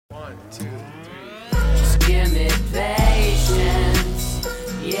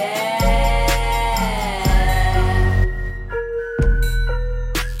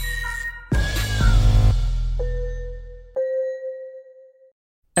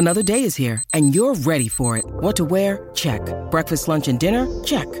Another day is here, and you're ready for it. What to wear? Check. Breakfast, lunch, and dinner?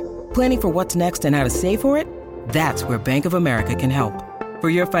 Check. Planning for what's next and how to save for it? That's where Bank of America can help. For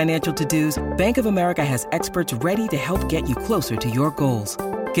your financial to-dos, Bank of America has experts ready to help get you closer to your goals.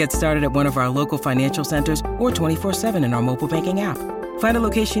 Get started at one of our local financial centers or 24/7 in our mobile banking app. Find a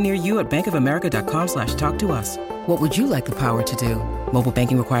location near you at bankofamerica.com/talktous. What would you like the power to do? Mobile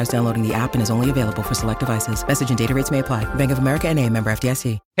banking requires downloading the app and is only available for select devices. Message and data rates may apply. Bank of America N.A., member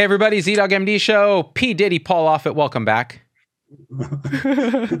FDIC. Hey everybody, Z-Dog MD Show. P. Diddy, Paul Offit, welcome back.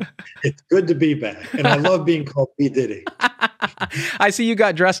 It's good to be back. And I love being called P. Diddy. I see you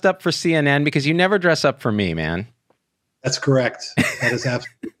got dressed up for CNN because you never dress up for me, man. That's correct. That is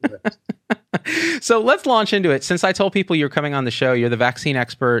absolutely correct. So let's launch into it. Since I told people you're coming on the show, you're the vaccine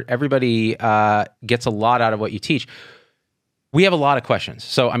expert. Everybody gets a lot out of what you teach. We have a lot of questions.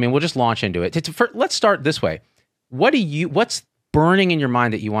 So, I mean, we'll just launch into it. Let's start this way. What's burning in your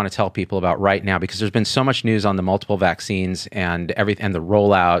mind that you want to tell people about right now? Because there's been so much news on the multiple vaccines and everything and the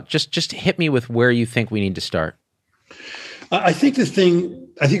rollout. Just hit me with where you think we need to start. I think we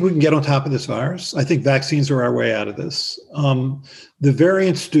can get on top of this virus. I think vaccines are our way out of this. The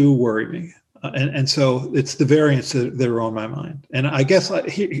variants do worry me. And so it's the variants that are on my mind. And I guess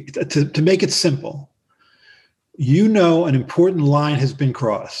to make it simple, an important line has been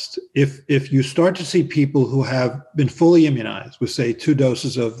crossed. If you start to see people who have been fully immunized with, say, 2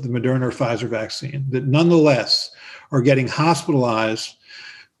 doses of the Moderna or Pfizer vaccine, that nonetheless are getting hospitalized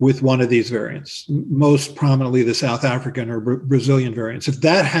with one of these variants, most prominently the South African or Brazilian variants. If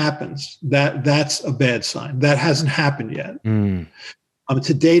that happens, that's a bad sign. That hasn't happened yet.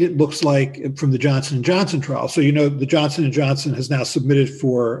 To date, it looks like from the Johnson & Johnson trial. So, the Johnson & Johnson has now submitted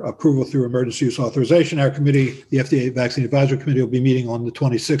for approval through emergency use authorization. Our committee, the FDA Vaccine Advisory Committee, will be meeting on the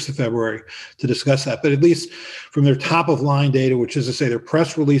 26th of February to discuss that. But at least from their top of line data, which is to say their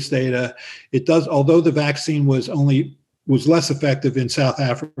press release data, it does, although the vaccine was less effective in South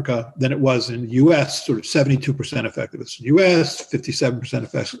Africa than it was in the U.S., sort of 72% effectiveness in the U.S., 57%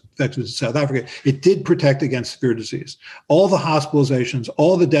 effectiveness in South Africa. It did protect against severe disease. All the hospitalizations,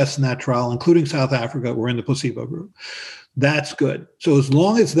 all the deaths in that trial, including South Africa, were in the placebo group. That's good. So as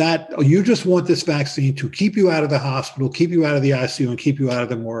long as you just want this vaccine to keep you out of the hospital, keep you out of the ICU, and keep you out of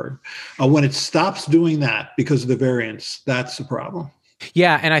the morgue. When it stops doing that because of the variants, that's a problem.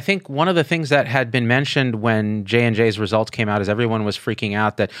 Yeah, and I think one of the things that had been mentioned when J&J's results came out is everyone was freaking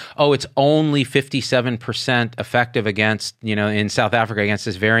out that, it's only 57% effective against, in South Africa against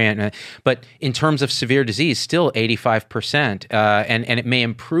this variant. But in terms of severe disease, still 85%, and it may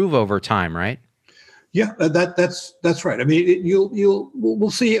improve over time, right? Yeah, that's right. I mean,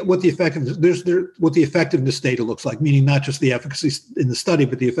 we'll see what the effectiveness data looks like, meaning not just the efficacy in the study,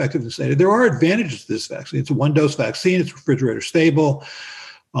 but the effectiveness data. There are advantages to this vaccine. It's a 1-dose vaccine. It's refrigerator stable.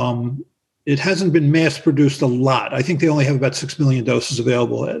 It hasn't been mass produced a lot. I think they only have about 6 million doses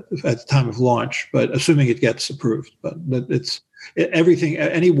available at the time of launch, but assuming it gets approved. But it's everything,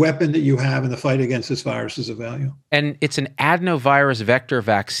 any weapon that you have in the fight against this virus is of value. And it's an adenovirus vector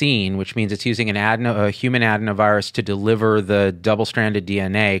vaccine, which means it's using a human adenovirus to deliver the double-stranded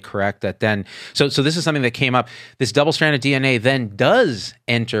DNA, correct? So this is something that came up. This double-stranded DNA then does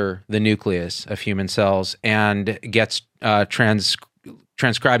enter the nucleus of human cells and gets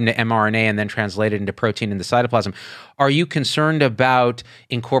transcribed into mRNA and then translated into protein in the cytoplasm. Are you concerned about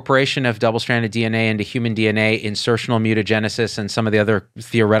incorporation of double-stranded DNA into human DNA, insertional mutagenesis, and some of the other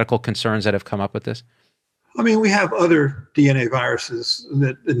theoretical concerns that have come up with this? I mean, we have other DNA viruses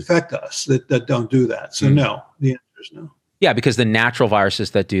that infect us that don't do that. So no, the answer is no. Yeah, because the natural viruses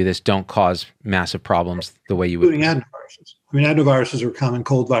that do this don't cause massive problems the way you would. Including adenoviruses. I mean, adenoviruses are a common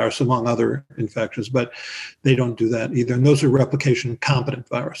cold virus among other infections, but they don't do that either. And those are replication-competent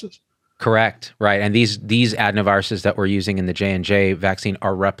viruses. Correct, right. And these adenoviruses that we're using in the J&J vaccine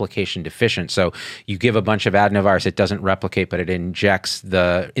are replication deficient. So you give a bunch of adenovirus, it doesn't replicate, but it injects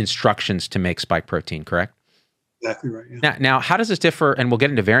the instructions to make spike protein, correct? Exactly right. Yeah. Now, how does this differ, and we'll get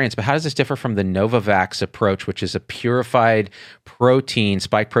into variants, but how does this differ from the Novavax approach, which is a purified protein,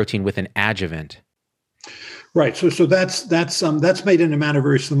 spike protein with an adjuvant? Right. So that's made in a manner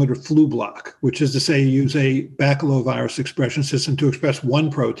very similar to Flublok, which is to say you use a baculovirus expression system to express one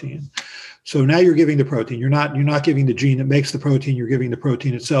protein. So now you're giving the protein. You're not giving the gene that makes the protein. You're giving the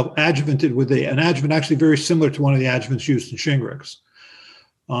protein itself, adjuvanted with an adjuvant actually very similar to one of the adjuvants used in Shingrix.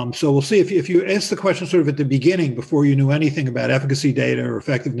 So we'll see if you ask the question sort of at the beginning, before you knew anything about efficacy data or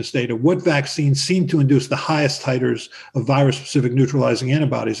effectiveness data, what vaccines seem to induce the highest titers of virus-specific neutralizing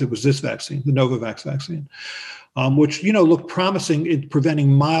antibodies? It was this vaccine, the Novavax vaccine. which, looked promising in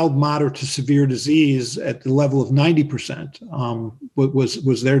preventing mild, moderate to severe disease at the level of 90%,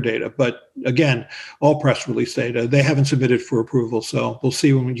 was their data. But again, all press release data. They haven't submitted for approval, so we'll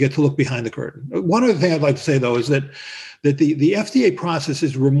see when we get to look behind the curtain. One other thing I'd like to say, though, is that the FDA process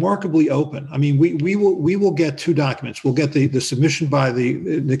is remarkably open. I mean, we will get two documents. We'll get the submission by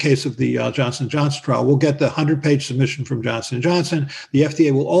in the case of the Johnson & Johnson trial, we'll get the 100-page submission from Johnson & Johnson. The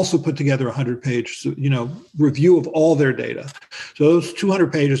FDA will also put together a 100-page, review of all their data. So those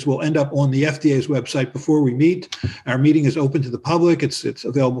 200 pages will end up on the FDA's website before we meet. Our meeting is open to the public. It's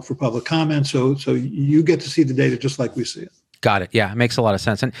available for public comment. So you get to see the data just like we see it. Got it. Yeah, it makes a lot of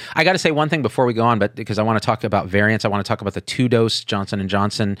sense. And I got to say one thing before we go on, but because I want to talk about variants, I want to talk about the 2-dose Johnson &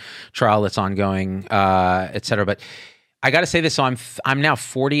 Johnson trial that's ongoing, et cetera. But I got to say this. So I'm now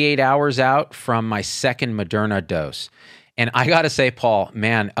 48 hours out from my second Moderna dose. And I got to say, Paul,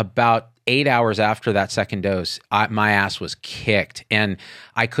 man, about 8 hours after that second dose, my ass was kicked and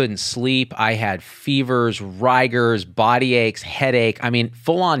I couldn't sleep. I had fevers, rigors, body aches, headache. I mean,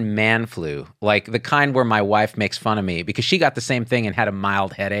 full on man flu, like the kind where my wife makes fun of me because she got the same thing and had a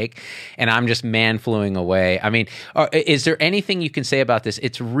mild headache and I'm just man fluing away. I mean, is there anything you can say about this?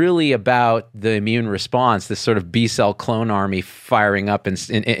 It's really about the immune response, this sort of B-cell clone army firing up and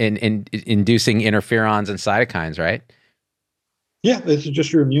inducing interferons and cytokines, right? Yeah, this is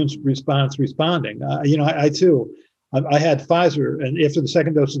just your immune response responding. I too, I had Pfizer, and after the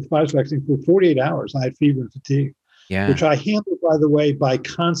second dose of the Pfizer vaccine for 48 hours, I had fever and fatigue, which I handled, by the way, by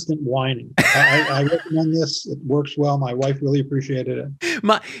constant whining. I recommend this. It works well. My wife really appreciated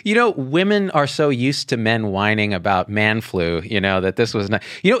it. Women are so used to men whining about man flu, that this was not,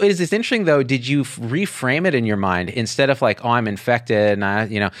 is this interesting though? Did you reframe it in your mind instead of like, oh, I'm infected? And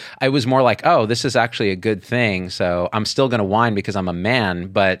I was more like, oh, this is actually a good thing. So I'm still going to whine because I'm a man,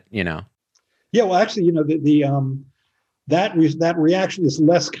 but Yeah, well, actually, that reaction is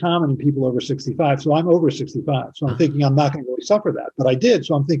less common in people over 65. So I'm over 65. So I'm thinking I'm not going to really suffer that, but I did.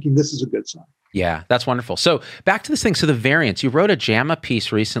 So I'm thinking this is a good sign. Yeah, that's wonderful. So back to this thing. So the variants, you wrote a JAMA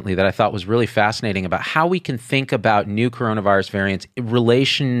piece recently that I thought was really fascinating about how we can think about new coronavirus variants in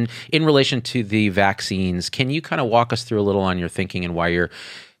relation to the vaccines. Can you kind of walk us through a little on your thinking and why you're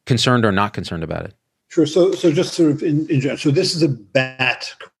concerned or not concerned about it? Sure. So just sort of in general, so this is a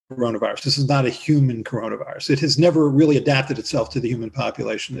bat coronavirus. This is not a human coronavirus. It has never really adapted itself to the human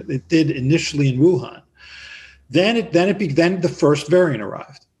population. It did initially in Wuhan. Then the first variant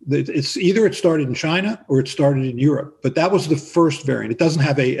arrived. It's either it started in China or it started in Europe, but that was the first variant. It doesn't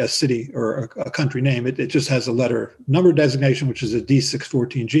have a city or a country name. It just has a number designation, which is a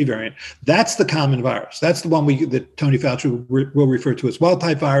D614G variant. That's the common virus. That's the one that Tony Fauci will refer to as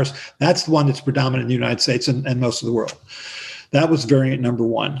wild-type virus. That's the one that's predominant in the United States and most of the world. That was variant number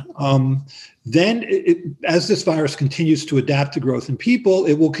one. Then, as this virus continues to adapt to growth in people,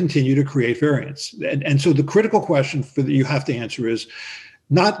 it will continue to create variants. And so the critical question that you have to answer is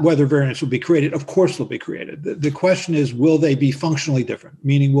not whether variants will be created. Of course, they'll be created. The question is, will they be functionally different?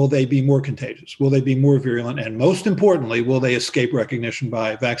 Meaning, will they be more contagious? Will they be more virulent? And most importantly, will they escape recognition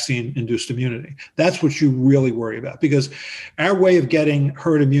by vaccine-induced immunity? That's what you really worry about, because our way of getting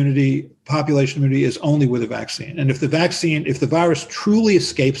herd immunity, population immunity, is only with a vaccine. And if the virus truly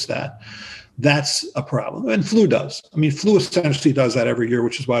escapes that, that's a problem. And flu does. I mean, flu essentially does that every year,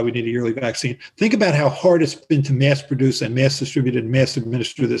 which is why we need a yearly vaccine. Think about how hard it's been to mass produce and mass distribute and mass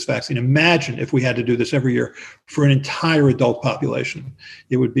administer this vaccine. Imagine if we had to do this every year for an entire adult population.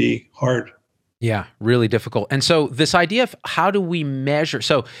 It would be hard. Yeah, really difficult. And so this idea of how do we measure?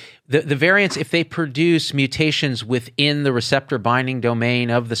 So the variants, if they produce mutations within the receptor binding domain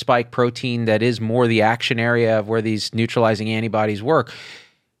of the spike protein that is more the action area of where these neutralizing antibodies work,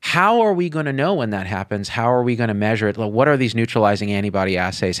 how are we going to know when that happens? How are we going to measure it? What are these neutralizing antibody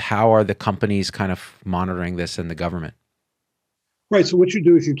assays? How are the companies kind of monitoring this and the government? Right. So what you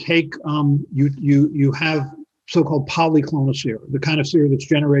do is you take, you have so-called polyclonal sera, the kind of sera that's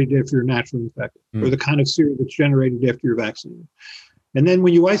generated after you're naturally infected, or the kind of sera that's generated after you're vaccinated. And then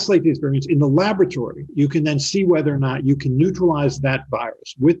when you isolate these variants in the laboratory, you can then see whether or not you can neutralize that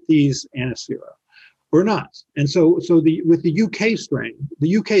virus with these antisera or not. And so with the UK strain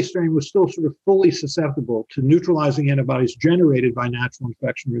was still sort of fully susceptible to neutralizing antibodies generated by natural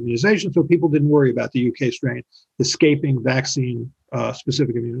infection or immunization. So people didn't worry about the UK strain escaping vaccine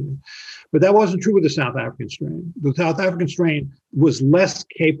specific immunity. But that wasn't true with the South African strain. The South African strain was less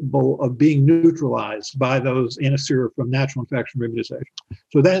capable of being neutralized by those antisera from natural infection or immunization.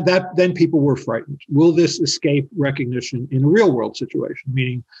 So then people were frightened. Will this escape recognition in a real world situation?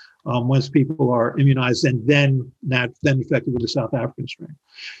 Meaning, once people are immunized and then infected with the South African strain.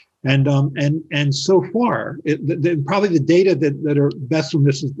 And so far, probably the data that are best on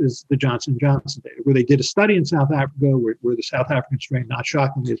this is the Johnson & Johnson data, where they did a study in South Africa where the South African strain, not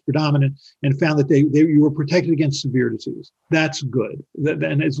shockingly, is predominant, and found that you were protected against severe disease. That's good.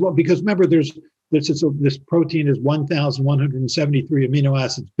 And it's well, because remember, this protein is 1,173 amino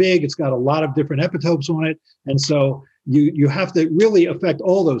acids big. It's got a lot of different epitopes on it, and so you have to really affect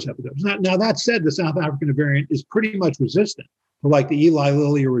all those epitopes. Now that said, the South African variant is pretty much resistant to like the Eli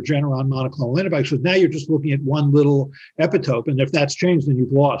Lilly or Regeneron monoclonal antibodies. So now you're just looking at one little epitope, and if that's changed, then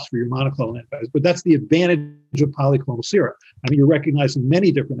you've lost for your monoclonal antibodies. But that's the advantage of polyclonal sera. I mean, you're recognizing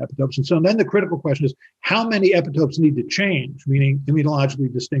many different epitopes. And so then the critical question is, how many epitopes need to change, meaning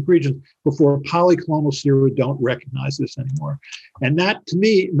immunologically distinct regions, before polyclonal sera don't recognize this anymore? And that, to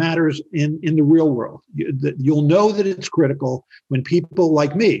me, matters in the real world. You'll know that it's critical when people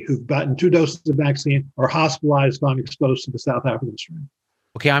like me, who've gotten 2 doses of vaccine, are hospitalized if I'm exposed to the South African strain.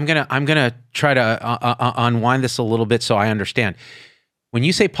 Okay, I'm gonna try to unwind this a little bit so I understand. When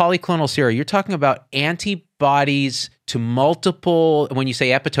you say polyclonal sera, you're talking about antibodies to multiple, when you say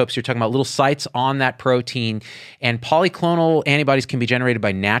epitopes, you're talking about little sites on that protein, and polyclonal antibodies can be generated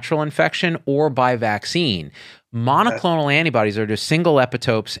by natural infection or by vaccine. Monoclonal antibodies are just single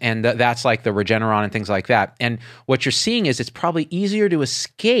epitopes, and that's like the Regeneron and things like that. And what you're seeing is it's probably easier to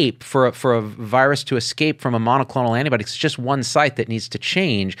escape for a virus to escape from a monoclonal antibody. It's just one site that needs to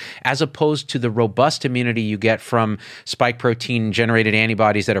change, as opposed to the robust immunity you get from spike protein generated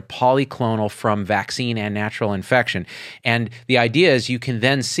antibodies that are polyclonal from vaccine and natural infection. And the idea is you can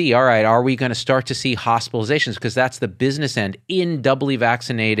then see, all right, are we going to start to see hospitalizations? Because that's the business end in doubly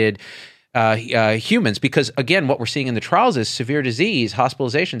vaccinated humans, because again, what we're seeing in the trials is severe disease,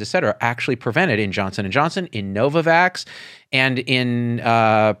 hospitalizations, et cetera, actually prevented in Johnson & Johnson, in Novavax, and in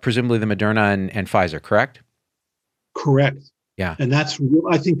presumably the Moderna and Pfizer, correct? Correct. Yeah. And I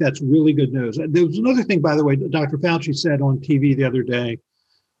think that's really good news. There was another thing, by the way, Dr. Fauci said on TV the other day,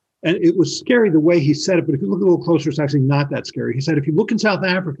 and it was scary the way he said it, but if you look a little closer, it's actually not that scary. He said, if you look in South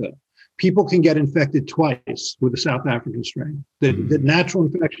Africa, people can get infected twice with the South African strain. That natural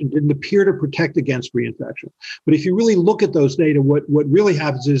infection didn't appear to protect against reinfection. But if you really look at those data, what really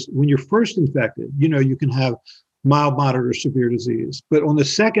happens is when you're first infected, you can have mild, moderate, or severe disease. But on the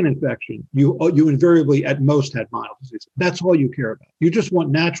second infection, you invariably at most had mild disease. That's all you care about. You just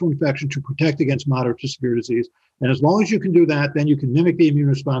want natural infection to protect against moderate to severe disease. And as long as you can do that, then you can mimic the immune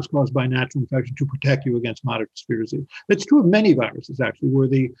response caused by natural infection to protect you against moderate to severe disease. That's true of many viruses, actually, where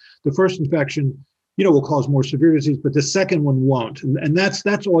the first infection, will cause more severe disease, but the second one won't. And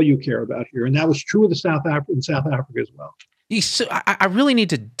that's all you care about here. And that was true of South Africa as well. So I really need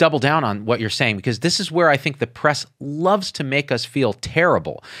to double down on what you're saying, because this is where I think the press loves to make us feel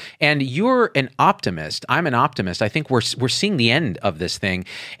terrible. And you're an optimist. I'm an optimist. I think we're seeing the end of this thing.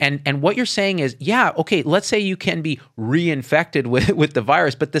 And what you're saying is, yeah, okay, let's say you can be reinfected with the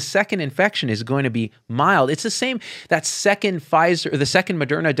virus, but the second infection is going to be mild. It's the same. That second Pfizer, or the second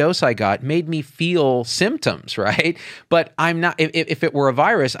Moderna dose I got made me feel symptoms, right? But I'm not. If it were a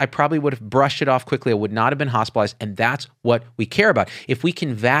virus, I probably would have brushed it off quickly. I would not have been hospitalized, and that's what we care about. If we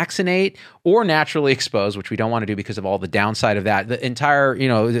can vaccinate or naturally expose, which we don't want to do because of all the downside of that, the entire,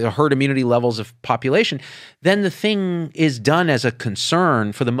 the herd immunity levels of population, then the thing is done as a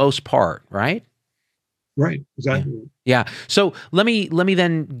concern for the most part, right? Right, exactly. Yeah. So let me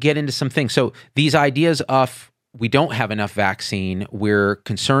then get into some things. So these ideas of we don't have enough vaccine, we're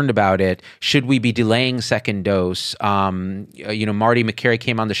concerned about it. Should we be delaying second dose? Marty McCary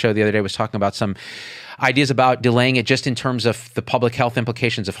came on the show the other day, was talking about some ideas about delaying it just in terms of the public health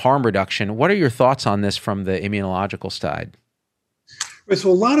implications of harm reduction. What are your thoughts on this from the immunological side? Right,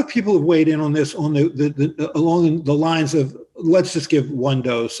 so a lot of people have weighed in on this along the lines of, let's just give one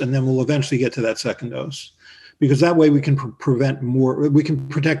dose and then we'll eventually get to that second dose. Because that way we can protect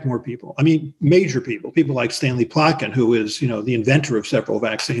more people. I mean, major people like Stanley Plotkin, who is, the inventor of several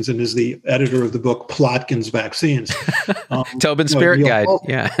vaccines and is the editor of the book Plotkin's Vaccines. Tobin's Spirit Guide. Halsey,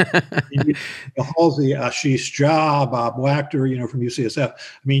 yeah. Halsey, Ashish Jha, Bob Wachter, from UCSF.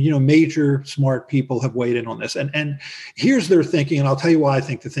 I mean, major smart people have weighed in on this. And here's their thinking, and I'll tell you why I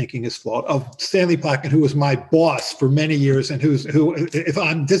think the thinking is flawed. Of Stanley Plotkin, who was my boss for many years, and who, if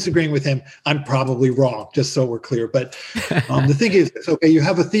I'm disagreeing with him, I'm probably wrong, just so we're clear. But the thing is, okay, you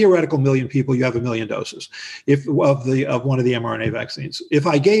have a theoretical million people, you have 1 million doses of one of the mRNA vaccines. If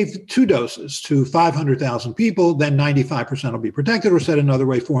I gave 2 doses to 500,000 people, then 95% will be protected, or said another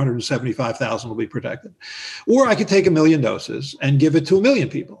way, 475,000 will be protected. Or I could take 1 million doses and give it to 1 million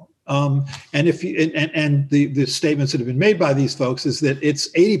people. And if you, and the statements that have been made by these folks is that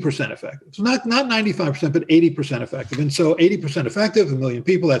it's 80% effective. So not 95%, but 80% effective. And so 80% effective, 1 million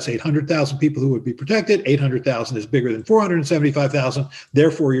people, that's 800,000 people who would be protected. 800,000 is bigger than 475,000.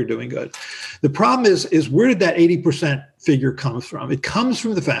 Therefore, you're doing good. The problem is where did that 80% figure comes from? It comes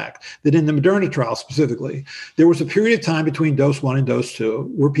from the fact that in the Moderna trial specifically, there was a period of time between dose 1 and dose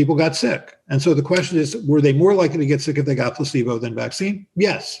 2 where people got sick. And so the question is, were they more likely to get sick if they got placebo than vaccine?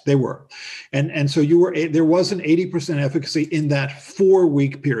 Yes, they were. And so there was an 80% efficacy in that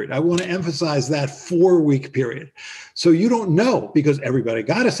 4-week period. I want to emphasize that 4-week period. So you don't know, because everybody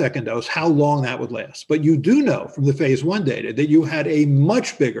got a second dose, how long that would last. But you do know from the phase 1 data that you had a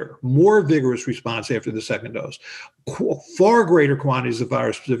much bigger, more vigorous response after the second dose, far greater quantities of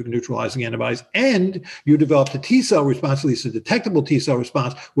virus-specific neutralizing antibodies, and you developed a T-cell response, at least a detectable T-cell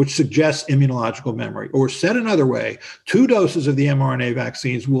response, which suggests immunological memory. Or said another way, 2 doses of the mRNA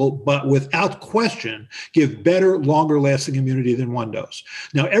vaccines will, but without question, give better, longer-lasting immunity than 1 dose.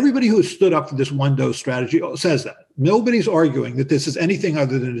 Now, everybody who has stood up for this 1-dose strategy says that. Nobody's arguing that this is anything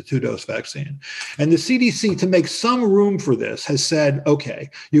other than a 2-dose vaccine. And the CDC, to make some room for this, has said, okay,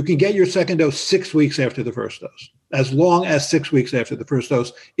 you can get your second dose 6 weeks after the first dose, as long as 6 weeks after the first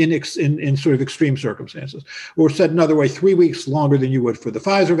dose in sort of extreme circumstances. Or said another way, 3 weeks longer than you would for the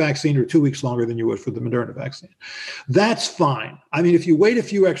Pfizer vaccine, or 2 weeks longer than you would for the Moderna vaccine. That's fine. I mean, if you wait a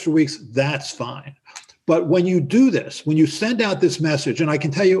few extra weeks, that's fine. But when you do this, when you send out this message, and I can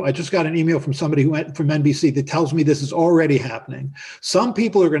tell you, I just got an email from somebody who went from NBC that tells me this is already happening. Some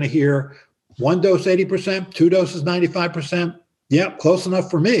people are going to hear 1 dose 80%, 2 doses 95%. Yeah, close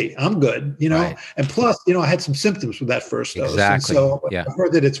enough for me. I'm good, Right. And plus, I had some symptoms with that first dose. Exactly. And so Yeah. I've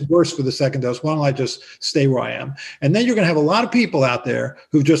heard that it's worse for the second dose. Why don't I just stay where I am? And then you're going to have a lot of people out there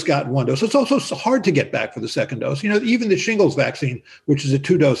who've just gotten 1 dose. It's also hard to get back for the second dose. Even the shingles vaccine, which is a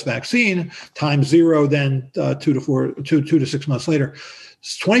 2-dose vaccine, times 0, then 2 to 6 months later,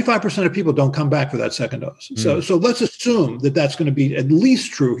 25% of people don't come back for that second dose. So let's assume that that's going to be at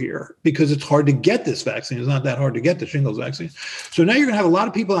least true here, because it's hard to get this vaccine. It's not that hard to get the shingles vaccine. So now you're going to have a lot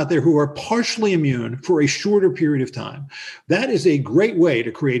of people out there who are partially immune for a shorter period of time. That is a great way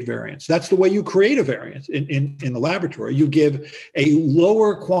to create variants. That's the way you create a variant in the laboratory. You give a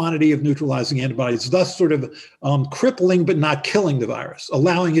lower quantity of neutralizing antibodies, thus sort of crippling but not killing the virus,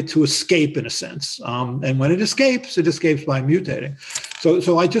 allowing it to escape in a sense. And when it escapes by mutating.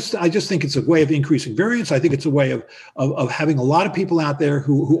 So I just think it's a way of increasing variance. I think it's a way of having a lot of people out there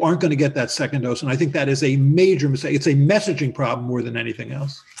who aren't going to get that second dose. And I think that is a major mistake. It's a messaging problem more than anything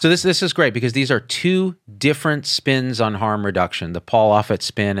else. So this is great, because these are 2 different spins on harm reduction, the Paul Offit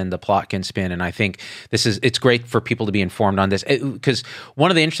spin and the Plotkin spin. And I think it's great for people to be informed on this, because one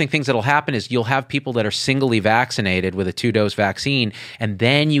of the interesting things that'll happen is you'll have people that are singly vaccinated with a 2-dose vaccine, and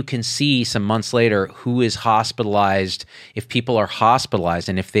then you can see some months later who is hospitalized, if people are hospitalized,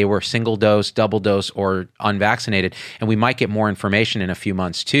 and if they were single dose, double dose, or unvaccinated. And we might get more information in a few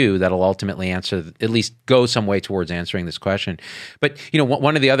months too that'll ultimately answer, at least go some way towards answering this question. But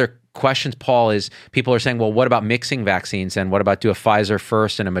one of the other questions, Paul, is people are saying, well, what about mixing vaccines? And what about do a Pfizer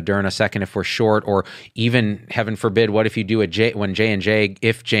first and a Moderna second if we're short? Or even, heaven forbid, what if you do if J&J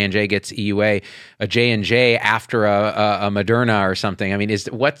gets EUA, a J&J after a Moderna or something? I mean,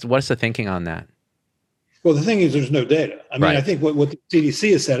 what's the thinking on that? Well, the thing is, there's no data. I mean, Right. I think what the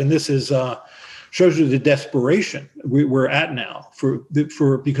CDC has said, and this is shows you the desperation we're at now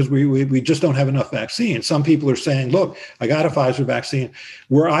because we just don't have enough vaccine. Some people are saying, look, I got a Pfizer vaccine.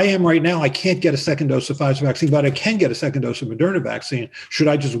 Where I am right now, I can't get a second dose of Pfizer vaccine, but I can get a second dose of Moderna vaccine. Should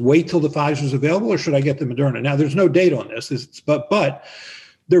I just wait till the Pfizer is available, or should I get the Moderna? Now, there's no data on this, but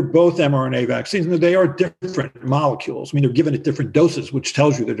they're both mRNA vaccines, and they are different molecules. I mean, they're given at different doses, which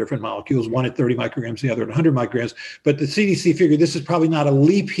tells you they're different molecules, one at 30 micrograms, the other at 100 micrograms. But the CDC figured this is probably not a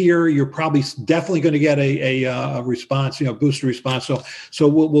leap here. You're probably definitely going to get a response, booster response. So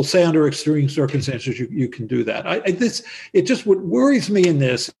we'll say under extreme circumstances, you can do that. What worries me in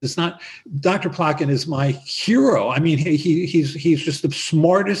this is not, Dr. Plotkin is my hero. I mean, he's just the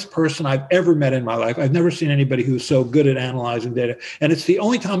smartest person I've ever met in my life. I've never seen anybody who's so good at analyzing data. And it's the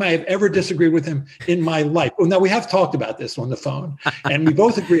only time I have ever disagreed with him in my life. Well, now we have talked about this on the phone, and we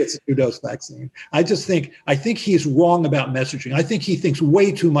both agree it's a 2-dose vaccine. I think he's wrong about messaging. I think he thinks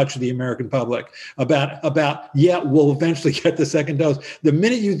way too much of the American public about we'll eventually get the second dose. The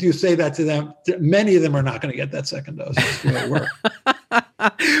minute you do say that to them, many of them are not going to get that second dose. That's the way it works.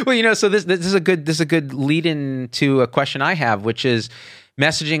 Well, so this is a good lead in to a question I have, which is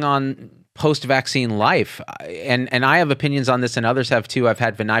messaging on post-vaccine life. And I have opinions on this and others have too. I've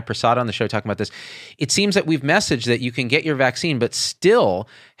had Vinay Prasad on the show talking about this. It seems that we've messaged that you can get your vaccine, but still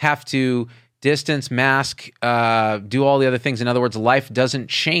have to distance, mask, do all the other things. In other words, life doesn't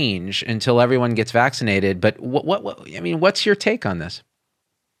change until everyone gets vaccinated. But what's your take on this?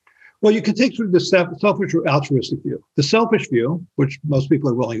 Well, you can take through the selfish or altruistic view. The selfish view, which most people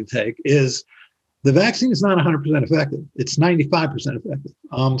are willing to take, is the vaccine is not 100% effective. It's 95% effective.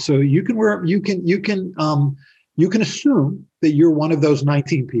 So you can assume that you're one of those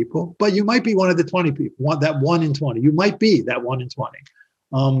 19 people, but you might be one of the 20 people, that 1 in 20. You might be that 1 in 20.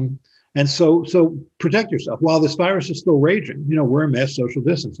 And so protect yourself while this virus is still raging. Wear a mask, social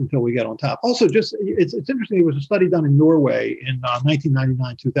distance until we get on top. Also, it's interesting. There was a study done in Norway in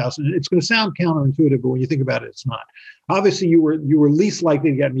 1999, 2000. It's going to sound counterintuitive, but when you think about it, it's not. Obviously, you were least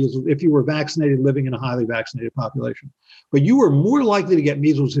likely to get measles if you were vaccinated, living in a highly vaccinated population. But you were more likely to get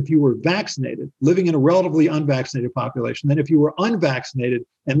measles if you were vaccinated, living in a relatively unvaccinated population, than if you were unvaccinated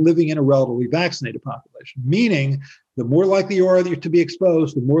and living in a relatively vaccinated population. Meaning, the more likely you are to be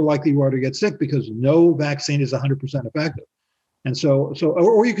exposed, the more likely you are to get sick, because no vaccine is 100% effective. And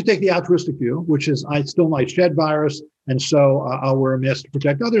or you could take the altruistic view, which is I still might shed virus, and so I'll wear a mask to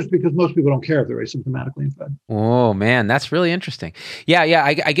protect others, because most people don't care if they're asymptomatically infected. Oh man, that's really interesting. Yeah.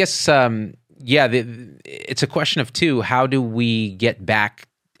 I guess it's a question of two. How do we get back?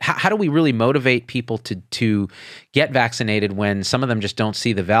 How do we really motivate people to get vaccinated when some of them just don't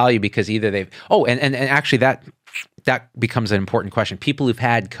see the value because either they've and actually that becomes an important question. People who've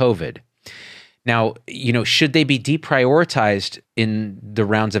had COVID. Now, should they be deprioritized in the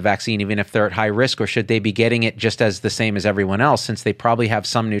rounds of vaccine, even if they're at high risk, or should they be getting it just as the same as everyone else, since they probably have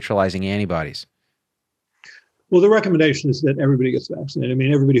some neutralizing antibodies? Well, the recommendation is that everybody gets vaccinated. I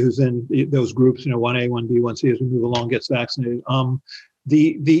mean, everybody who's in those groups, 1A, 1B, 1C, as we move along, gets vaccinated.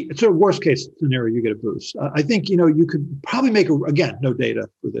 It's a worst case scenario, you get a boost. I think, you could probably make, again, no data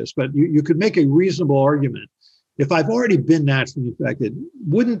for this, but you could make a reasonable argument. If I've already been naturally infected,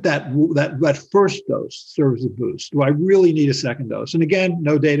 wouldn't that first dose serve as a boost? Do I really need a second dose? And again,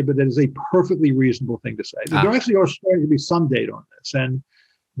 no data, but that is a perfectly reasonable thing to say. There actually are starting to be some data on this, and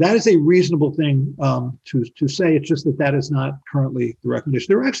that is a reasonable thing to say. It's just that is not currently the recommendation.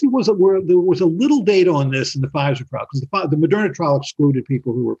 There actually was a little data on this in the Pfizer trial, because the Moderna trial excluded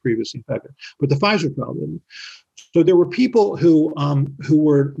people who were previously infected, but the Pfizer trial didn't. So there were people who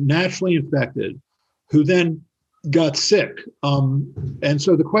were naturally infected who then got sick. And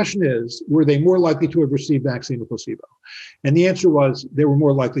so the question is, were they more likely to have received vaccine or placebo? And the answer was they were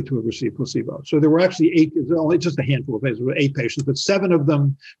more likely to have received placebo. So there were actually only just a handful of patients, there were 8 patients, but 7 of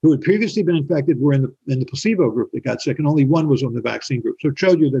them who had previously been infected were in the placebo group that got sick, and only 1 was on the vaccine group. So it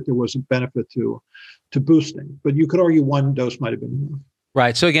showed you that there was a benefit to boosting, but you could argue 1 dose might have been enough.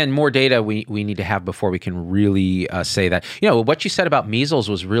 Right. So again, more data we need to have before we can really say that. What you said about measles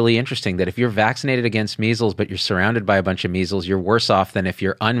was really interesting, that if you're vaccinated against measles, but you're surrounded by a bunch of measles, you're worse off than if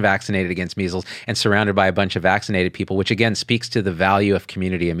you're unvaccinated against measles and surrounded by a bunch of vaccinated people, which again speaks to the value of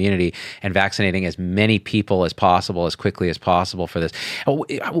community immunity and vaccinating as many people as possible, as quickly as possible for this.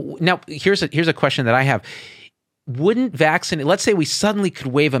 Now, here's a question that I have. Wouldn't let's say we suddenly could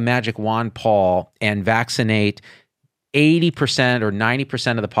wave a magic wand, Paul, and vaccinate 80% or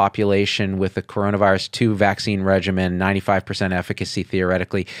 90% of the population with the coronavirus 2 vaccine regimen, 95% efficacy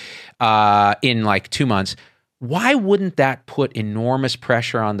theoretically, in like 2 months. Why wouldn't that put enormous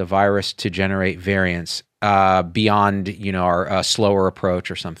pressure on the virus to generate variants beyond, our slower approach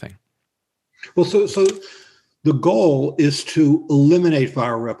or something? Well, so the goal is to eliminate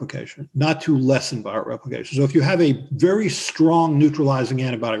viral replication, not to lessen viral replication. So if you have a very strong neutralizing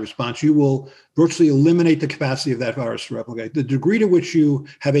antibody response, you will virtually eliminate the capacity of that virus to replicate. The degree to which you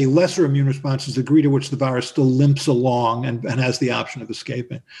have a lesser immune response is the degree to which the virus still limps along and has the option of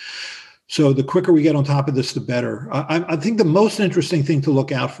escaping. So the quicker we get on top of this, the better. I think the most interesting thing to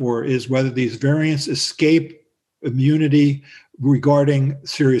look out for is whether these variants escape immunity regarding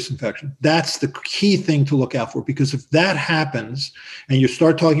serious infection. That's the key thing to look out for, because if that happens and you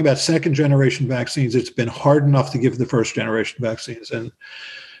start talking about second generation vaccines, it's been hard enough to give the first generation vaccines, and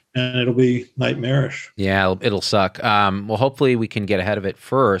it'll be nightmarish. Yeah, it'll suck. Well, hopefully we can get ahead of it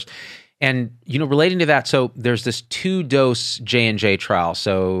first. And, relating to that, so there's this 2-dose J&J trial.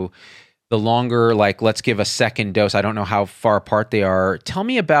 So the longer, let's give a second dose. I don't know how far apart they are. Tell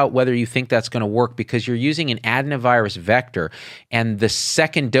me about whether you think that's going to work, because you're using an adenovirus vector, and the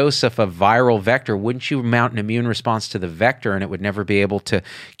second dose of a viral vector, wouldn't you mount an immune response to the vector and it would never be able to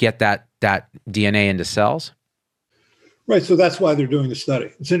get that DNA into cells? Right, so that's why they're doing the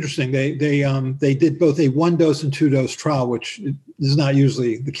study. It's interesting. They did both a 1-dose and 2-dose trial, which is not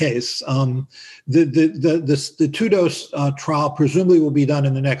usually the case. The 2-dose trial presumably will be done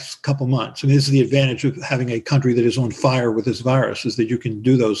in the next couple months. I mean, this is the advantage of having a country that is on fire with this virus, is that you can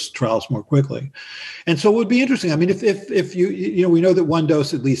do those trials more quickly. And so it would be interesting. I mean, if you know, we know that 1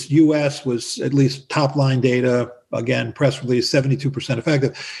 dose, at least U.S., was at least top line data. Again, press release, 72%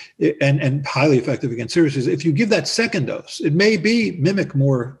 effective and highly effective against serious disease. If you give that second dose, it may mimic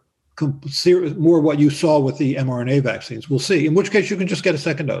more what you saw with the mRNA vaccines. We'll see. In which case, you can just get a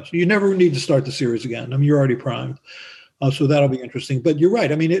second dose. You never need to start the series again. I mean, you're already primed. So that'll be interesting. But you're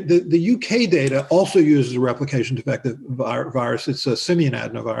right. I mean, the UK data also uses a replication defective virus. It's a simian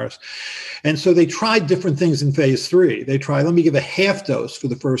adenovirus. And so they tried different things in phase 3. They tried, let me give a half dose for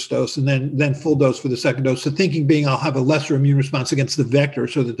the first dose and then full dose for the second dose. The thinking being I'll have a lesser immune response against the vector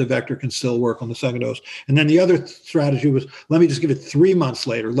so that the vector can still work on the second dose. And then the other strategy was, let me just give it 3 months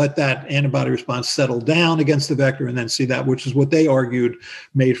later, let that antibody response settle down against the vector and then see that, which is what they argued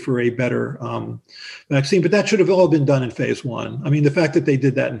made for a better vaccine. But that should have all been done in phase 1. I mean, the fact that they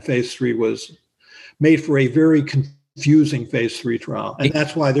did that in phase 3 was made for a very confusing phase 3 trial. And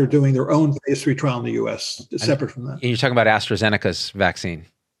that's why they're doing their own phase 3 trial in the US, separate from that. And you're talking about AstraZeneca's vaccine.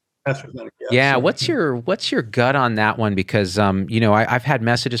 AstraZeneca, yeah. What's your gut on that one? Because, you know, I've had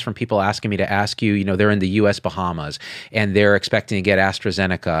messages from people asking me to ask you, you know, they're in the US Bahamas and they're expecting to get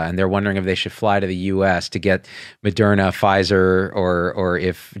AstraZeneca and they're wondering if they should fly to the US to get Moderna, Pfizer, or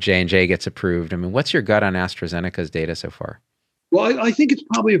if J&J gets approved. I mean, what's your gut on AstraZeneca's data so far? Well, I think it's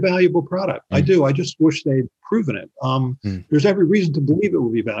probably a valuable product. I do. I just wish they'd proven it. There's every reason to believe it will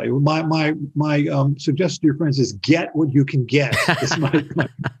be valuable. My suggestion to your friends is get what you can get. Is my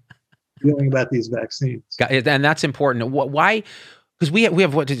feeling about these vaccines. And that's important. Why? Because we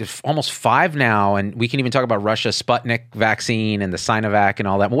have almost 5 now, and we can even talk about Russia's Sputnik vaccine and the Sinovac and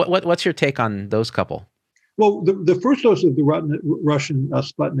all that. What's your take on those couple? Well, the first dose of the Russian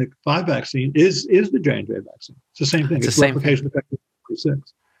Sputnik 5 vaccine is the J&J vaccine. It's the same thing. It's replication effective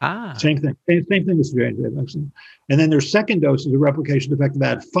 46. Same thing. Same thing as the J&J vaccine. And then their second dose is a replication effective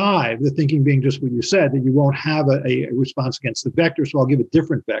at 5, the thinking being just what you said, that you won't have a response against the vector, so I'll give a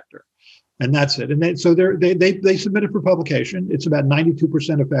different vector. And that's it. And so they submitted for publication. It's about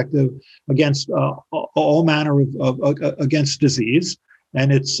 92% effective against all manner of against disease.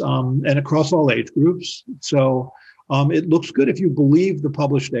 And it's and across all age groups. So it looks good if you believe the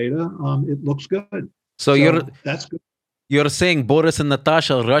published data. It looks good. So that's good. You're saying Boris and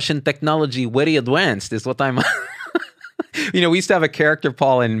Natasha, Russian technology very advanced is what I'm. You know, we used to have a character,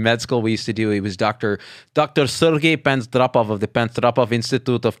 Paul, in med school we used to do. He was Dr. Sergei Panstropov of the Panstropov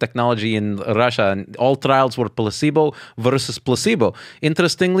Institute of Technology in Russia. And all trials were placebo versus placebo.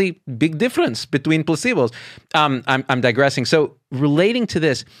 Interestingly, big difference between placebos. I'm digressing. So relating to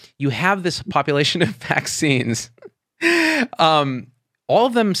this, you have this population of vaccines. All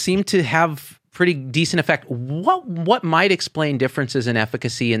of them seem to have pretty decent effect. What might explain differences in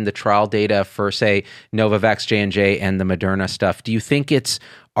efficacy in the trial data for, say, Novavax, J&J, and the Moderna stuff? Do you think it's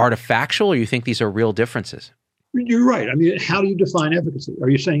artifactual, or you think these are real differences? You're right. I mean, how do you define efficacy? Are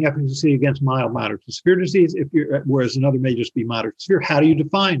you saying efficacy against mild, moderate to severe disease? Whereas another may just be moderate to severe. How do you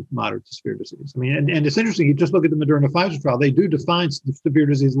define moderate to severe disease? I mean, and it's interesting. You just look at the Moderna Pfizer trial. They do define severe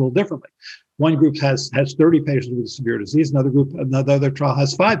disease a little differently. One group has 30 patients with severe disease. Another trial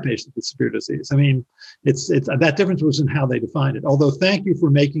has 5 patients with severe disease. I mean, it's that difference was in how they defined it. Although, thank you for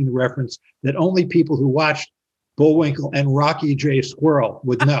making the reference that only people who watched Bullwinkle and Rocky J. Squirrel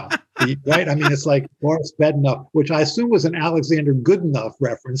would know. Right? I mean, it's like Boris Bedenough, which I assume was an Alexander Goodenough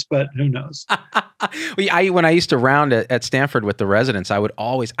reference, but who knows? When I used to round at Stanford with the residents, I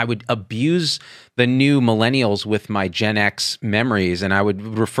would abuse the new millennials with my Gen X memories, and I would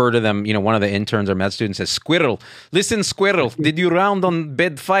refer to them, you know, one of the interns or med students as Squirrel. Listen, Squirrel, did you round on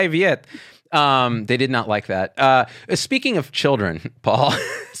bed 5 yet? They did not like that. Speaking of children, Paul,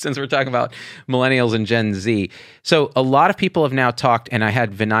 since we're talking about millennials and Gen Z, so a lot of people have now talked, and I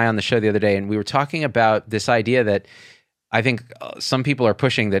had Vinay on the show the other day, and we were talking about this idea that I think some people are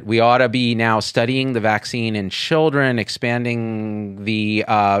pushing that we ought to be now studying the vaccine in children, expanding the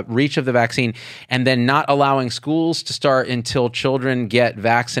reach of the vaccine, and then not allowing schools to start until children get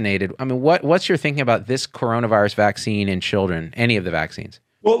vaccinated. I mean, what's your thinking about this coronavirus vaccine in children, any of the vaccines?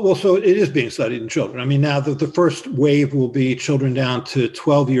 Well, so it is being studied in children. I mean, now the first wave will be children down to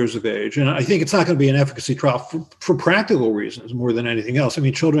 12 years of age. And I think it's not going to be an efficacy trial for practical reasons more than anything else. I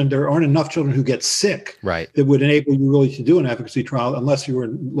mean, there aren't enough children who get sick that would enable you really to do an efficacy trial unless you were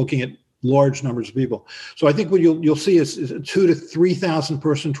looking at large numbers of people. So I think what you'll see is a 2,000 to 3,000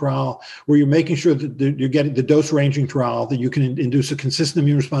 person trial where you're making sure that you're getting the dose ranging trial, that you can induce a consistent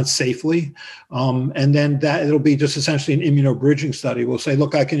immune response safely. And then that it'll be just essentially an immunobridging study. We'll say,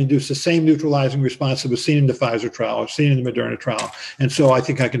 look, I can induce the same neutralizing response that was seen in the Pfizer trial or seen in the Moderna trial. And so I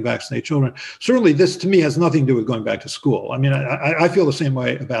think I can vaccinate children. Certainly this to me has nothing to do with going back to school. I mean, I feel the same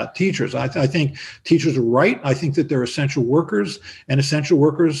way about teachers. I think teachers are right. I think that they're essential workers, and essential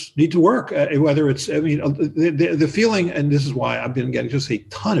workers need to work. Whether it's, I mean, the feeling, and this is why I've been getting just a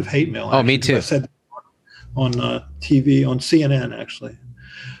ton of hate mail. Oh, me too. I said on TV, on CNN, actually.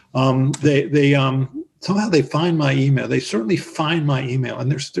 They somehow they find my email. They certainly find my email,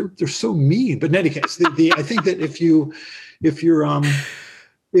 and they're so mean. But in any case, I think that if you're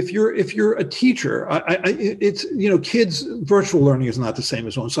a teacher, it's, kids, virtual learning is not the same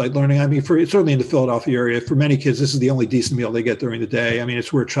as on-site learning. I mean, certainly in the Philadelphia area, for many kids, this is the only decent meal they get during the day. I mean,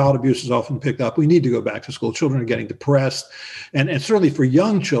 it's where child abuse is often picked up. We need to go back to school. Children are getting depressed. And certainly for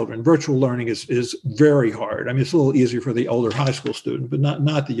young children, virtual learning is very hard. I mean, it's a little easier for the older high school student, but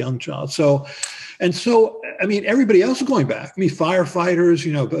not the young child. So, I mean, everybody else is going back. I mean, firefighters,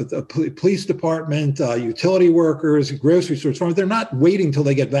 the police department, utility workers, grocery stores, farmers, they're not waiting till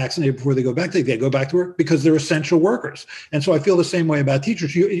they get vaccinated before they go back. They go back to work because they're essential workers. And so I feel the same way about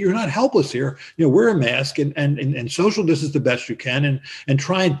teachers. You're not helpless here. Wear a mask and social distance the best you can and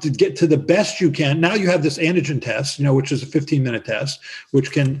trying to get to the best you can. Now you have this antigen test, which is a 15-minute test,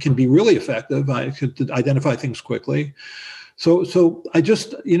 which can be really effective. I could identify things quickly. So I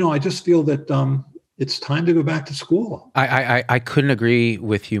just feel that it's time to go back to school. I couldn't agree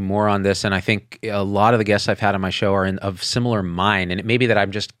with you more on this. And I think a lot of the guests I've had on my show are of similar mind. And it may be that I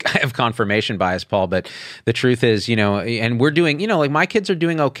have confirmation bias, Paul, but the truth is, and we're doing, like my kids are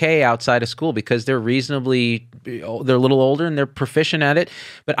doing okay outside of school because they're they're a little older and they're proficient at it.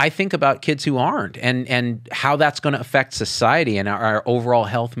 But I think about kids who aren't and how that's going to affect society and our overall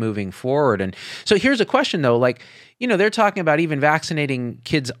health moving forward. And so here's a question though, they're talking about even vaccinating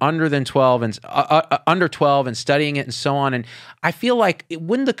kids under 12 and studying it and so on. And I feel like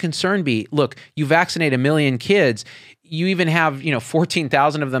wouldn't the concern be, look, you vaccinate 1 million kids, you even have,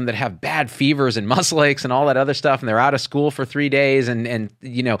 14,000 of them that have bad fevers and muscle aches and all that other stuff, and they're out of school for 3 days. And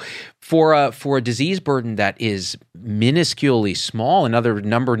for a disease burden that is minusculely small, another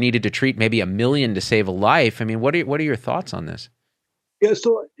number needed to treat maybe 1 million to save a life. I mean, what are your thoughts on this? Yeah,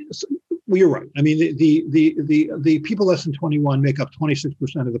 so well, you're right. I mean, the people less than 21 make up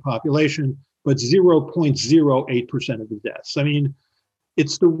 26% of the population, but 0.08% of the deaths. I mean,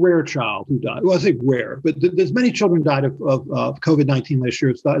 it's the rare child who died. Well, I say rare, but there's many children died of COVID-19 last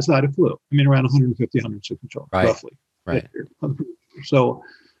year. It's died of flu. I mean, around 150, 160 children, right. Roughly. Right. So,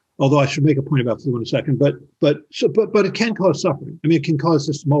 although I should make a point about flu in a second, but it can cause suffering. I mean, it can cause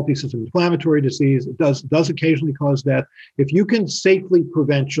this multi-system inflammatory disease. It does occasionally cause death. If you can safely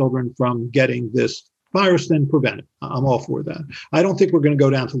prevent children from getting this virus, then prevent it. I'm all for that. I don't think we're going to go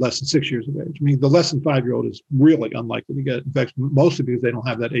down to less than 6 years of age. I mean, the less than 5-year-old is really unlikely to get infection, mostly because they don't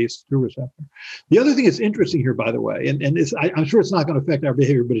have that ACE2 receptor. The other thing that's interesting here, by the way, and I'm sure it's not going to affect our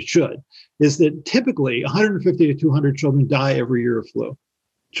behavior, but it should, is that typically 150 to 200 children die every year of flu.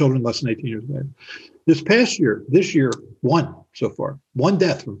 Children less than 18 years of age. This year, one so far, one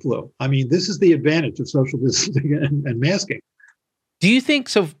death from flu. I mean, this is the advantage of social distancing and masking. Do you think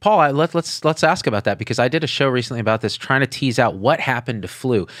so, Paul? Let's ask about that because I did a show recently about this, trying to tease out what happened to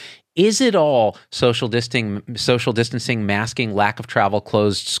flu. Is it all social distancing, masking, lack of travel,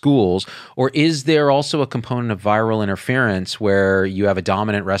 closed schools, or is there also a component of viral interference where you have a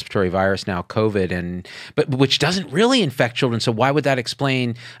dominant respiratory virus now, COVID, but which doesn't really infect children? So why would that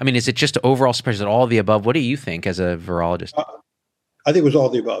explain? I mean, is it just overall spread? Is it all of the above? What do you think as a virologist? I think it was all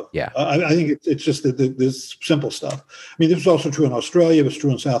the above. Yeah. I think it's just this simple stuff. I mean, this was also true in Australia. It was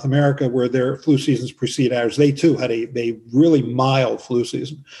true in South America, where their flu seasons precede ours. They too had a really mild flu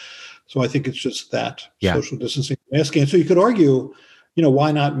season. So I think it's just that social distancing, masking. And so you could argue,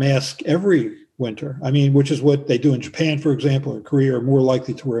 why not mask every winter? I mean, which is what they do in Japan, for example, and Korea are more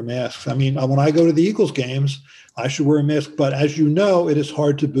likely to wear masks. I mean, when I go to the Eagles games, I should wear a mask. But as you know, it is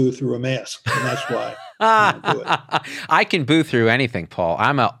hard to boo through a mask. And that's why. I can boo through anything, Paul.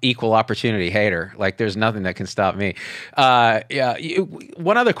 I'm an equal opportunity hater. Like there's nothing that can stop me.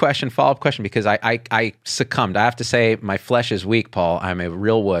 One other question, follow-up question, because I succumbed. I have to say my flesh is weak, Paul. I'm a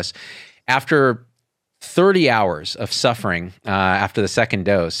real wuss. After 30 hours of suffering after the second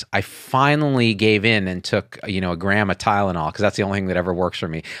dose, I finally gave in and took a gram of Tylenol because that's the only thing that ever works for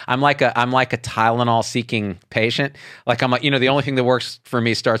me. I'm like a Tylenol seeking patient. Like I'm like, the only thing that works for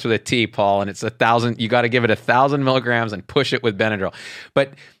me starts with a T, Paul, and it's 1,000. You got to give it 1,000 milligrams and push it with Benadryl.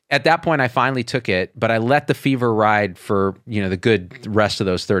 But at that point, I finally took it, but I let the fever ride for, the good rest of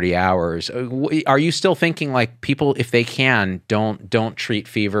those 30 hours. Are you still thinking like people, if they can, don't treat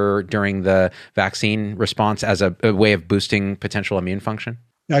fever during the vaccine response as a way of boosting potential immune function?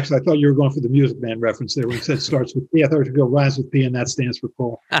 Actually, I thought you were going for the Music Man reference there when you said it starts with P. I thought it would go rhymes with P, and that stands for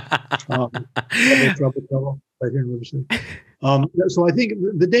Paul. Trouble, right here in River City. So I think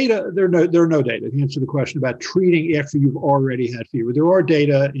the data, there are no data to answer the question about treating after you've already had fever. There are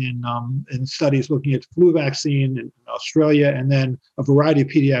data in studies looking at flu vaccine in Australia and then a variety of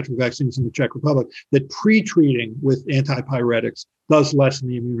pediatric vaccines in the Czech Republic that pre-treating with antipyretics does lessen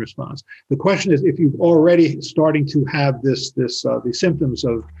the immune response. The question is, if you've already starting to have these symptoms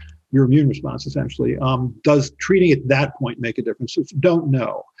of your immune response, essentially, does treating at that point make a difference? So don't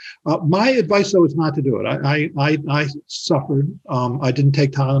know. My advice, though, is not to do it. I suffered. I didn't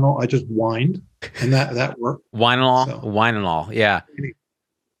take Tylenol. I just whined, and that worked. Wine and all. Yeah.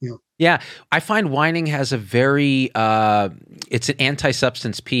 Yeah, I find whining has a very, it's an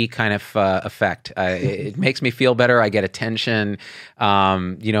anti-substance P kind of effect. It makes me feel better. I get attention.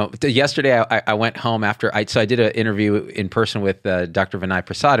 Yesterday I went home after I did an interview in person with Dr. Vinay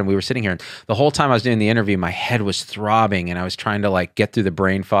Prasad, and we were sitting here, and the whole time I was doing the interview, my head was throbbing, and I was trying to like get through the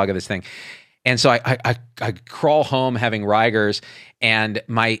brain fog of this thing. And so I crawl home having Rigers, and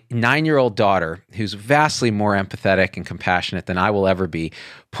my 9-year-old daughter, who's vastly more empathetic and compassionate than I will ever be,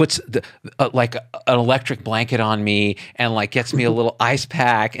 puts like an electric blanket on me and like gets me a little ice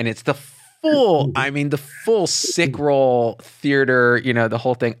pack, and it's the full sick roll theater, the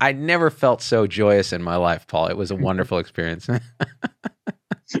whole thing. I never felt so joyous in my life, Paul. It was a wonderful experience.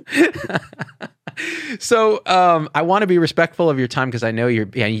 So I want to be respectful of your time because I know you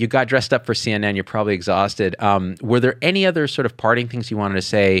got dressed up for CNN. You're probably exhausted. Were there any other sort of parting things you wanted to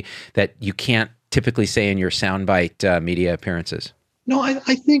say that you can't typically say in your soundbite media appearances? No,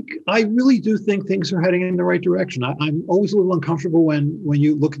 I really do think things are heading in the right direction. I'm always a little uncomfortable when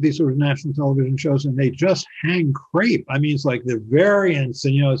you look at these sort of national television shows and they just hang crepe. I mean, it's like the variants,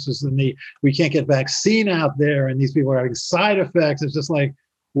 and it's just we can't get vaccine out there, and these people are having side effects. It's just like,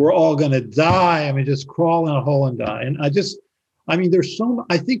 we're all going to die. I mean, just crawl in a hole and die. And there's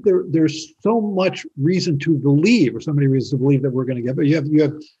so much reason to believe, or so many reasons to believe that we're going to get, but you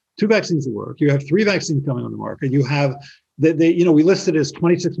have 2 vaccines that work. You have 3 vaccines coming on the market. You have we listed as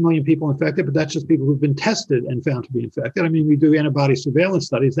 26 million people infected, but that's just people who've been tested and found to be infected. I mean, we do antibody surveillance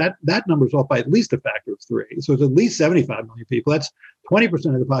studies. That number's off by at least a factor of 3. So it's at least 75 million people. That's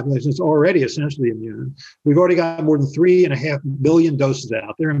 20% of the population that's already essentially immune. We've already got more than 3.5 million doses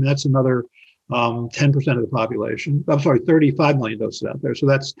out there. I mean, that's another 10% of the population. I'm sorry, 35 million doses out there. So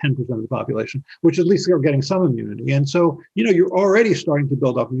that's 10% of the population, which at least are getting some immunity. And so, you're already starting to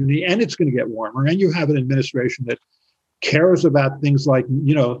build up immunity, and it's going to get warmer. And you have an administration that cares about things like,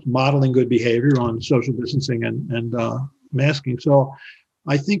 modeling good behavior on social distancing and masking. So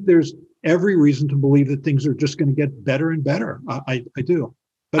I think there's every reason to believe that things are just going to get better and better. I do.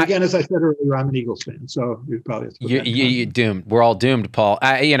 But again, as I said earlier, I'm an Eagles fan, so you probably have to you're doomed. We're all doomed, Paul.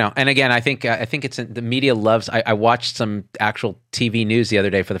 And again, I think it's the media loves. I watched some actual TV news the other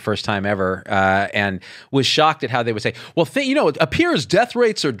day for the first time ever, and was shocked at how they would say, "Well, it appears death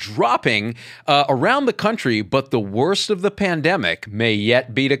rates are dropping around the country, but the worst of the pandemic may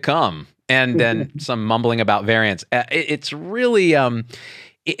yet be to come." And then some mumbling about variants. It's really.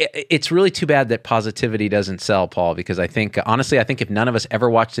 It's really too bad that positivity doesn't sell, Paul, because honestly, I think if none of us ever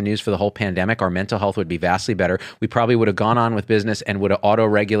watched the news for the whole pandemic, our mental health would be vastly better. We probably would have gone on with business and would have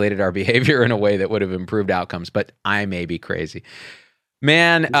auto-regulated our behavior in a way that would have improved outcomes. But I may be crazy.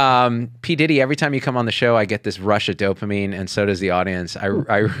 Man, P. Diddy, every time you come on the show, I get this rush of dopamine, and so does the audience.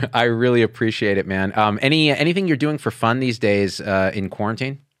 I really appreciate it, man. Anything you're doing for fun these days in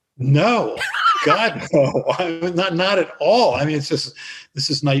quarantine? No. God, no, not at all. I mean, this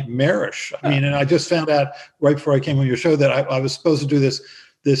is nightmarish. I mean, and I just found out right before I came on your show that I was supposed to do this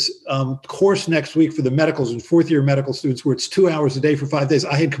course next week for the medicals and 4th-year medical students where it's 2 hours a day for 5 days.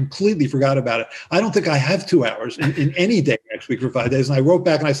 I had completely forgot about it. I don't think I have 2 hours in any day next week for 5 days. And I wrote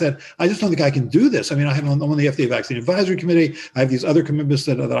back and I said, I just don't think I can do this. I mean, I'm on the FDA Vaccine Advisory Committee. I have these other commitments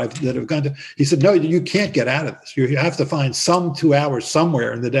that have gone to. He said, no, you can't get out of this. You have to find some 2 hours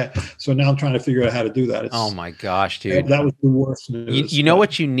somewhere in the day. So now I'm trying to figure out how to do that. Oh my gosh, dude. That was the worst news. You know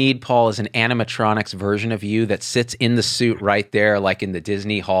what you need, Paul, is an animatronics version of you that sits in the suit right there, like in the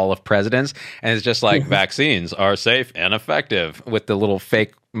Disney Hall of Presidents, and it's just like vaccines are safe and effective with the little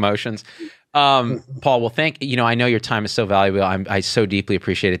fake motions. Paul, well, I know your time is so valuable. I so deeply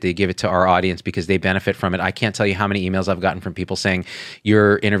appreciate it that you give it to our audience because they benefit from it. I can't tell you how many emails I've gotten from people saying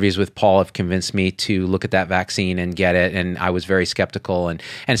your interviews with Paul have convinced me to look at that vaccine and get it. And I was very skeptical, and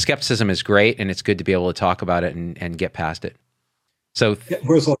skepticism is great. And it's good to be able to talk about it and get past it. So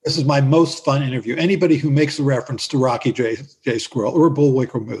first of all, this is my most fun interview. Anybody who makes a reference to Rocky J. Squirrel or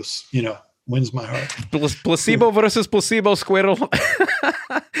Bullwinkle Moose, wins my heart. Placebo versus placebo, Squirrel.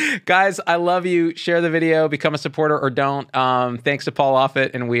 Guys, I love you. Share the video, become a supporter or don't. Thanks to Paul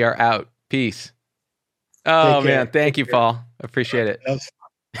Offit, and we are out. Peace. Oh, man. Thank you, Paul. I appreciate it.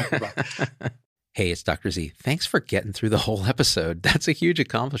 Hey, it's Dr. Z. Thanks for getting through the whole episode. That's a huge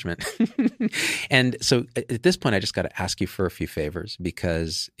accomplishment. And so at this point, I just got to ask you for a few favors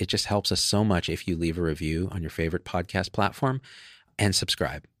because it just helps us so much if you leave a review on your favorite podcast platform and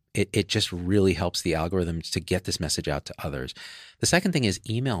subscribe. It just really helps the algorithms to get this message out to others. The second thing is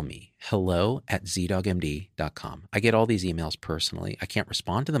email me, hello@zdogmd.com. I get all these emails personally. I can't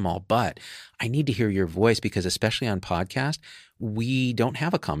respond to them all, but I need to hear your voice because especially on podcast, we don't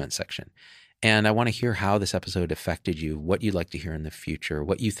have a comment section. And I want to hear how this episode affected you, what you'd like to hear in the future,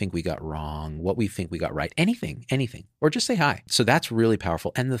 what you think we got wrong, what we think we got right, anything, or just say hi. So that's really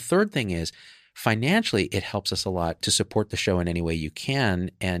powerful. And the third thing is, financially, it helps us a lot to support the show in any way you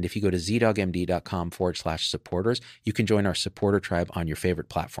can. And if you go to zdogmd.com/supporters, you can join our supporter tribe on your favorite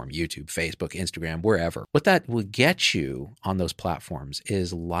platform, YouTube, Facebook, Instagram, wherever. What that will get you on those platforms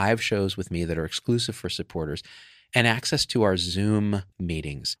is live shows with me that are exclusive for supporters and access to our Zoom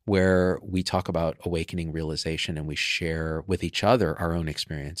meetings where we talk about awakening realization and we share with each other our own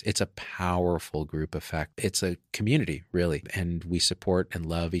experience. It's a powerful group effect. It's a community, really. And we support and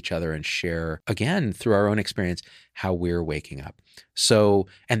love each other and share, again, through our own experience, how we're waking up. So,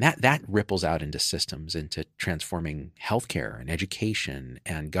 and that ripples out into systems, into transforming healthcare and education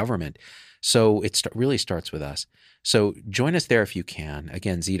and government. So it really starts with us. So join us there if you can.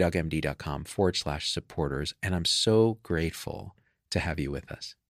 Again, zdogmd.com/supporters. And I'm so grateful to have you with us.